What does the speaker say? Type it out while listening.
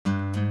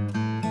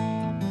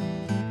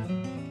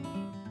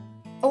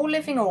All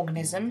living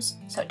organisms,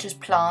 such as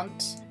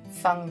plants,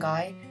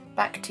 fungi,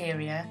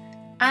 bacteria,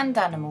 and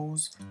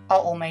animals, are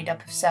all made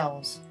up of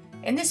cells.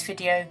 In this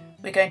video,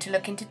 we're going to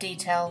look into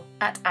detail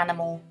at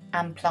animal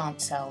and plant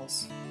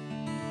cells.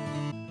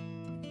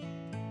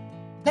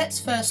 Let's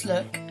first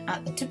look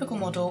at the typical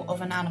model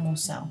of an animal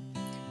cell.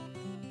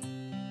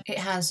 It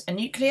has a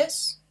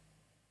nucleus,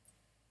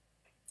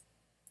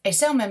 a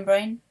cell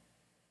membrane,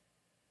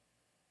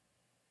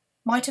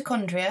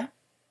 mitochondria,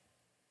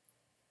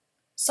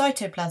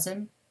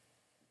 cytoplasm,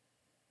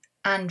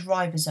 and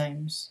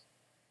ribosomes.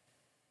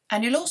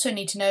 And you'll also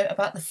need to know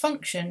about the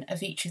function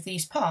of each of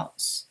these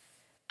parts.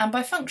 And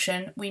by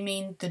function, we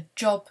mean the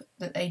job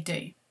that they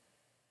do.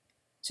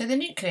 So the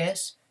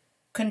nucleus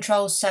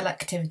controls cell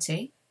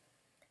activity,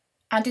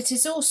 and it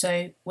is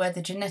also where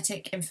the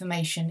genetic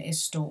information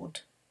is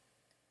stored.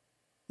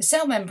 The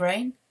cell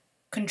membrane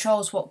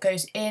controls what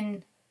goes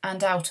in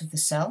and out of the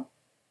cell.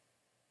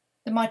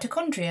 The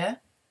mitochondria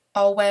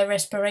are where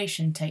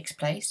respiration takes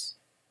place.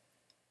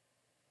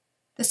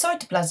 The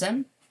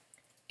cytoplasm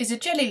is a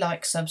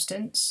jelly-like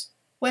substance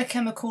where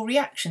chemical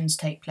reactions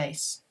take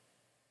place.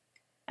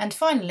 And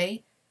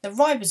finally, the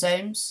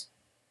ribosomes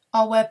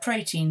are where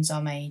proteins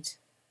are made.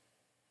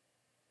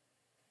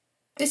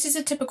 This is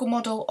a typical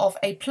model of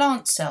a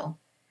plant cell.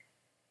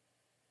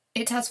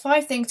 It has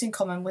 5 things in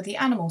common with the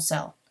animal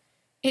cell.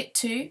 It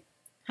too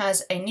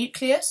has a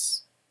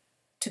nucleus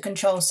to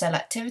control cell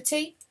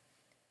activity,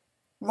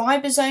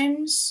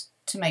 ribosomes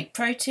to make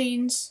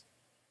proteins,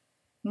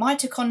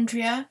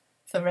 mitochondria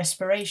for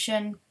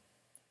respiration,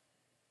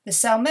 the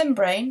cell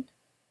membrane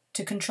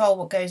to control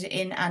what goes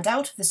in and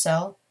out of the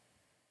cell,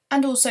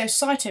 and also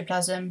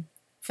cytoplasm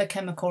for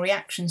chemical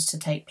reactions to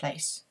take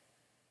place.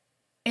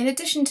 In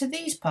addition to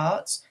these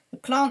parts, the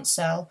plant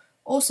cell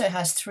also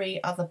has 3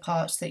 other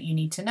parts that you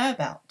need to know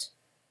about.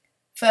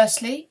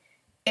 Firstly,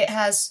 it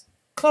has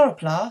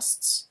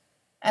chloroplasts,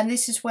 and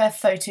this is where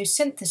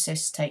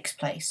photosynthesis takes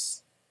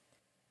place.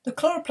 The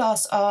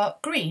chloroplasts are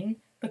green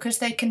because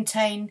they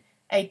contain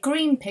a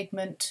green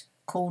pigment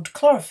called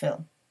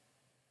chlorophyll.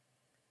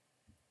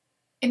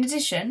 In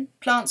addition,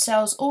 plant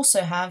cells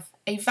also have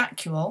a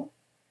vacuole,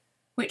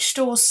 which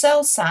stores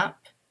cell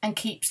sap and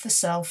keeps the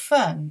cell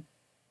firm.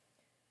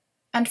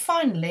 And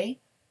finally,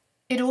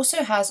 it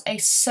also has a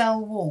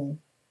cell wall,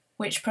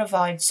 which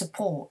provides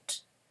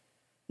support.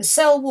 The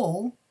cell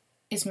wall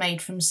is made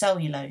from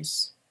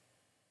cellulose.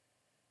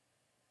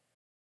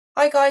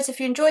 Hi guys, if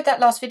you enjoyed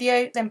that last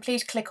video, then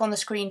please click on the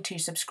screen to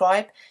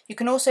subscribe. You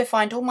can also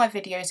find all my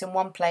videos in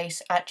one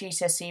place at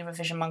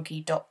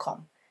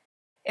gcserevisionmonkey.com.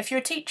 If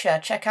you're a teacher,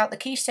 check out the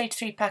Key Stage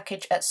 3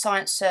 package at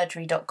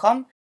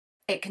sciencesurgery.com.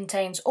 It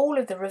contains all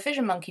of the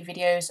Revision Monkey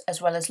videos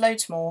as well as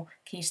loads more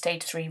Key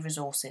Stage 3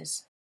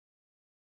 resources.